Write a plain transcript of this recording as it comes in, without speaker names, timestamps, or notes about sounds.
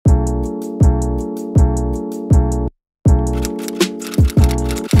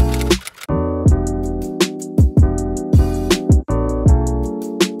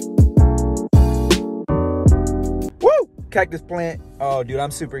Cactus plant. Oh, dude,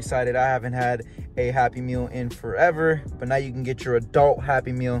 I'm super excited. I haven't had a Happy Meal in forever, but now you can get your adult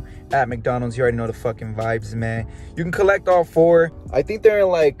Happy Meal at McDonald's. You already know the fucking vibes, man. You can collect all 4. I think they're in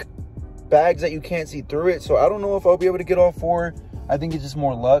like bags that you can't see through it, so I don't know if I'll be able to get all 4. I think it's just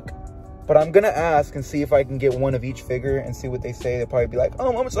more luck. But I'm gonna ask and see if I can get one of each figure and see what they say. They'll probably be like,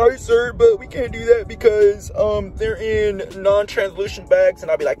 I'm sorry, sir, but we can't do that because they're in non-translucent bags.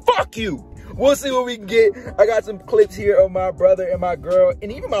 And I'll be like, fuck you. We'll see what we can get. I got some clips here of my brother and my girl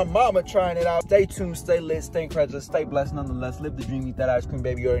and even my mama trying it out. Stay tuned, stay lit, stay incredible, stay blessed nonetheless. Live the dream, eat that ice cream,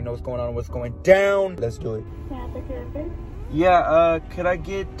 baby. You already know what's going on and what's going down. Let's do it. Yeah, could I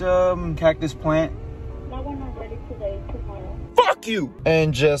get Cactus plant? That one not ready today, tomorrow. Fuck you!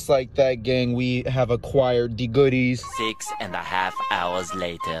 And just like that, gang, we have acquired the goodies. 6.5 hours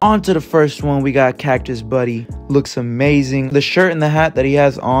later. On to the first one, we got Cactus Buddy. Looks amazing. The shirt and the hat that he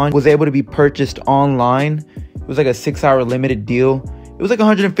has on was able to be purchased online. It was like a 6-hour limited deal. It was like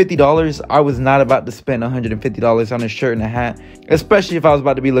 $150. I was not about to spend $150 on a shirt and a hat, especially if I was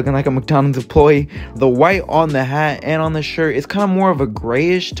about to be looking like a McDonald's employee. The white on the hat and on the shirt is kind of more of a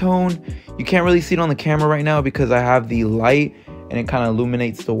grayish tone. You can't really see it on the camera right now because I have the light and it kind of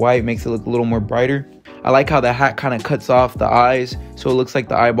illuminates the white, makes it look a little more brighter. I like how the hat kind of cuts off the eyes, so it looks like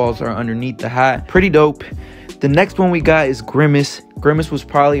the eyeballs are underneath the hat. Pretty dope. The next one we got is Grimace. Grimace was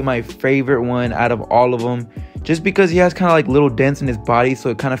probably my favorite one out of all of them, just because he has kind of like little dents in his body, so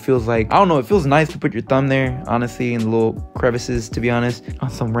it kind of feels like, I don't know, it feels nice to put your thumb there, honestly, in the little crevices, to be honest, on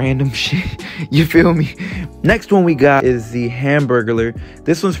some random shit. You feel me? Next one we got is the Hamburglar.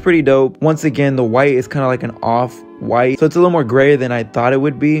 This one's pretty dope. Once again, the white is kind of like an off white, so it's a little more gray than I thought it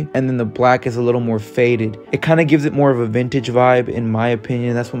would be, and then the black is a little more faded. It kind of gives it more of a vintage vibe, in my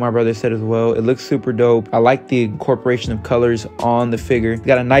opinion. That's what my brother said as well. It looks super dope. I like the incorporation of colors on the figure. He's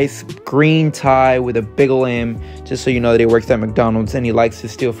got a nice green tie with a big ol' M, just so you know that he works at McDonald's and he likes to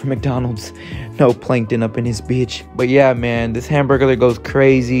steal from McDonald's. No plankton up in his bitch. But yeah, man, this Hamburglar goes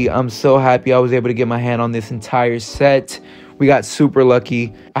crazy. I'm so happy I was able to get my hand on this entire set. We got super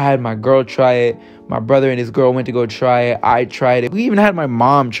lucky. I had my girl try it. My brother and his girl went to go try it. I tried it. We even had my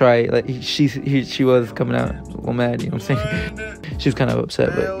mom try it. Like she was coming out a little mad, you know what I'm saying? She was kind of upset,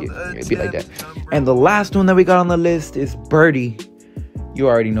 but it'd be like that. And the last one that we got on the list is Birdie. You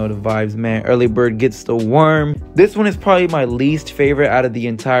already know the vibes, man. Early bird gets the worm. This one is probably my least favorite out of the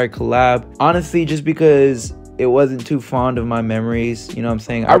entire collab. Honestly, just because it wasn't too fond of my memories. You know what I'm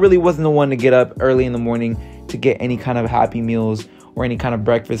saying? I really wasn't the one to get up early in the morning to get any kind of Happy Meals or any kind of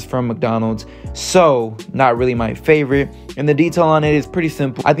breakfast from McDonald's, so not really my favorite. And the detail on it is pretty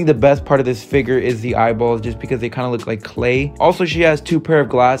simple. I think the best part of this figure is the eyeballs, just because they kind of look like clay. Also, she has 2 pair of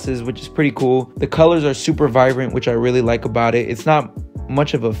glasses, which is pretty cool. The colors are super vibrant, which I really like about it. It's not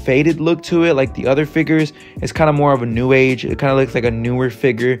much of a faded look to it like the other figures. It's kind of more of a new age. It kind of looks like a newer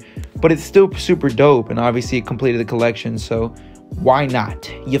figure, but it's still super dope, and obviously it completed the collection, so why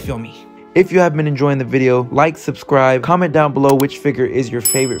not? You feel me? If you have been enjoying the video, like, subscribe, comment down below which figure is your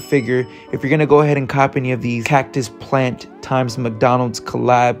favorite figure. If you're gonna go ahead and cop any of these Cactus Plant times McDonald's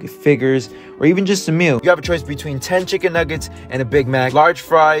collab figures, or even just a meal, you have a choice between 10 chicken nuggets and a Big Mac, large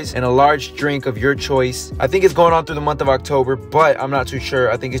fries, and a large drink of your choice. I think it's going on through the month of October, but I'm not too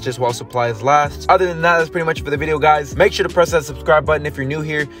sure. I think it's just while supplies last. Other than that, that's pretty much it for the video, guys. Make sure to press that subscribe button if you're new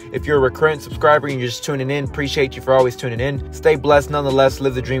here. If you're a recurrent subscriber and you're just tuning in, appreciate you for always tuning in. Stay blessed nonetheless.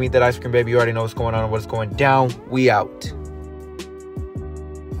 Live the dream, eat that ice cream, baby. You already know what's going on and what's going down. We out.